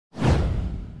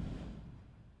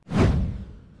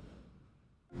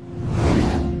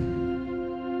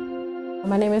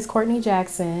My name is Courtney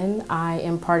Jackson. I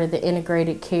am part of the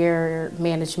integrated care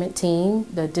management team,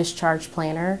 the discharge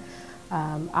planner.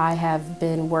 I have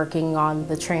been working on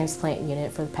the transplant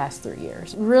unit for the past 3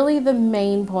 years. Really the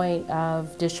main point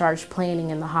of discharge planning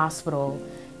in the hospital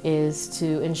is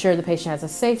to ensure the patient has a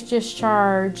safe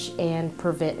discharge and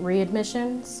prevent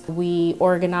readmissions. We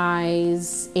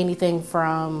organize anything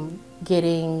from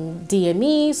getting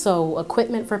DME, so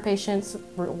equipment for patients,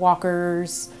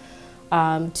 walkers,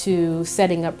 to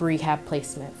setting up rehab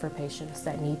placement for patients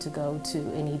that need to go to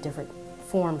any different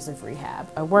forms of rehab.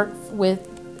 I worked with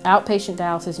outpatient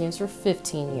dialysis units for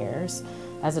 15 years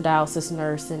as a dialysis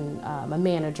nurse and a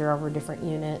manager over different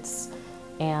units.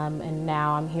 And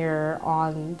now I'm here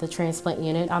on the transplant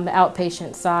unit. On the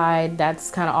outpatient side,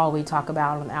 that's kind of all we talk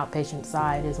about on the outpatient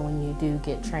side is when you do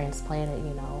get transplanted,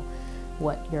 you know,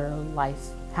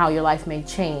 how your life may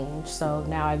change. So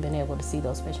now I've been able to see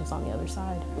those patients on the other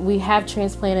side. We have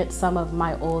transplanted some of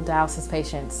my old dialysis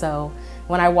patients. So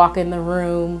when I walk in the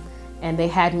room and they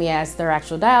had me as their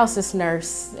actual dialysis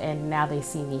nurse and now they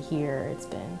see me here, it's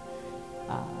been,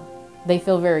 they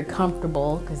feel very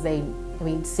comfortable because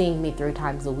seeing me 3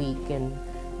 times a week and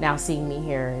now seeing me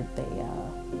here,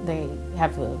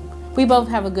 we both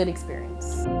have a good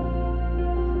experience.